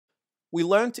We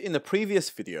learnt in a previous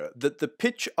video that the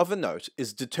pitch of a note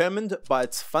is determined by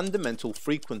its fundamental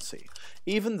frequency,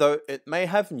 even though it may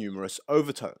have numerous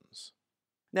overtones.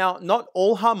 Now, not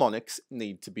all harmonics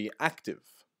need to be active.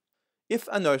 If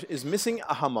a note is missing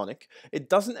a harmonic, it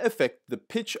doesn't affect the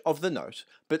pitch of the note,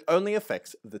 but only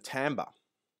affects the timbre.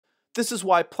 This is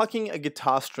why plucking a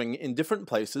guitar string in different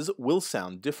places will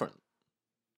sound different.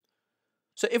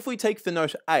 So if we take the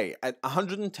note A at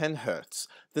 110 Hz,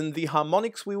 then the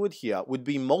harmonics we would hear would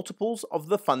be multiples of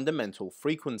the fundamental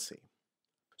frequency.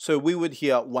 So we would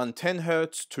hear 110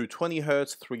 Hz, 220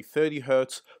 Hz, 330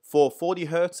 Hz, 440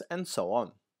 Hz, and so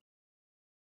on.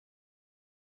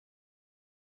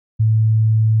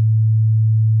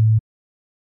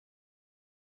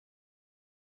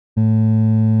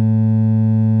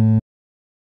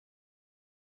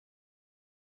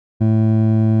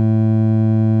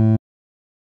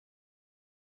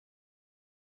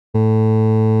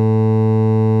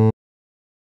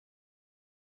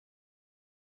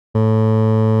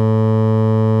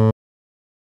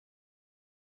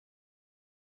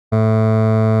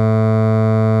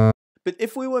 But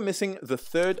if we were missing the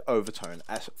third overtone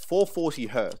at 440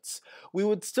 Hz, we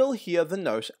would still hear the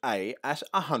note A at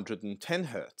 110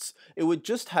 Hz. It would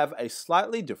just have a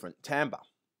slightly different timbre.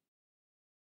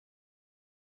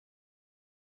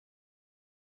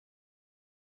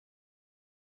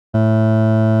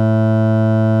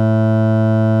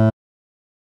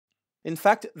 In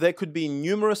fact, there could be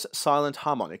numerous silent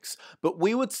harmonics, but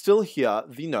we would still hear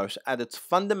the note at its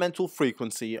fundamental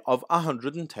frequency of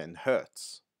 110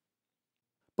 Hz.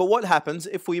 But what happens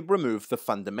if we remove the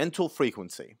fundamental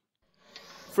frequency?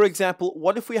 For example,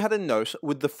 what if we had a note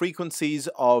with the frequencies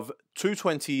of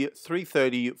 220,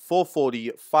 330,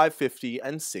 440, 550,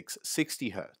 and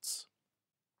 660 Hz?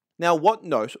 Now, what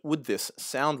note would this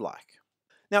sound like?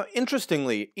 Now,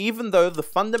 interestingly, even though the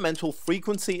fundamental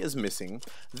frequency is missing,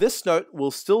 this note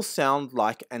will still sound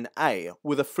like an A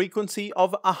with a frequency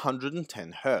of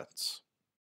 110 Hz.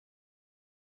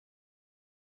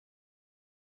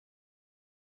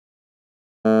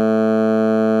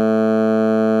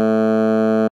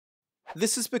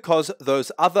 This is because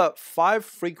those other 5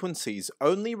 frequencies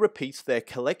only repeat their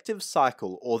collective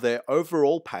cycle or their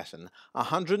overall pattern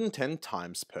 110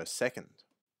 times per second.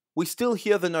 We still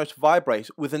hear the note vibrate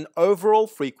with an overall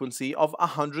frequency of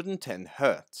 110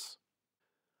 Hz.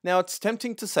 Now, it's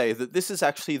tempting to say that this is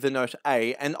actually the note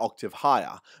A an octave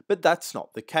higher, but that's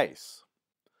not the case.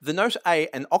 The note A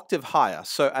an octave higher,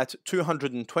 so at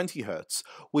 220 Hz,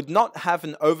 would not have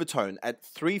an overtone at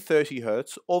 330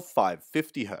 Hz or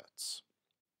 550 Hz.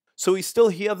 So we still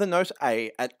hear the note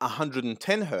A at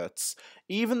 110 Hz,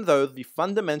 even though the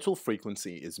fundamental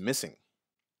frequency is missing.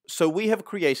 So we have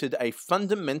created a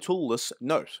fundamentalless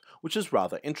note, which is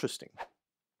rather interesting.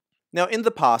 Now, in the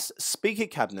past, speaker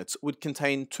cabinets would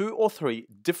contain 2 or 3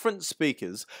 different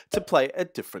speakers to play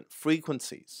at different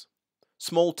frequencies.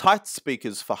 Small tight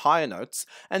speakers for higher notes,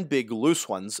 and big loose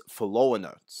ones for lower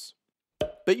notes.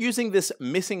 But using this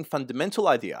missing fundamental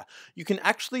idea, you can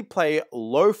actually play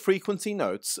low frequency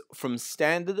notes from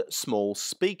standard small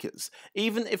speakers,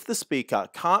 even if the speaker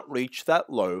can't reach that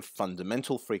low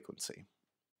fundamental frequency.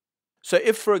 So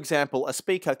if, for example, a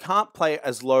speaker can't play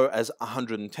as low as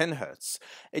 110 Hz,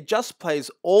 it just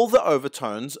plays all the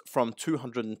overtones from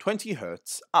 220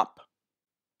 Hz up.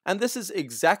 And this is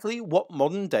exactly what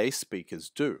modern day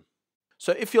speakers do.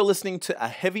 So if you're listening to a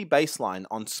heavy bass line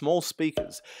on small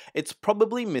speakers, it's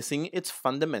probably missing its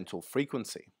fundamental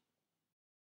frequency.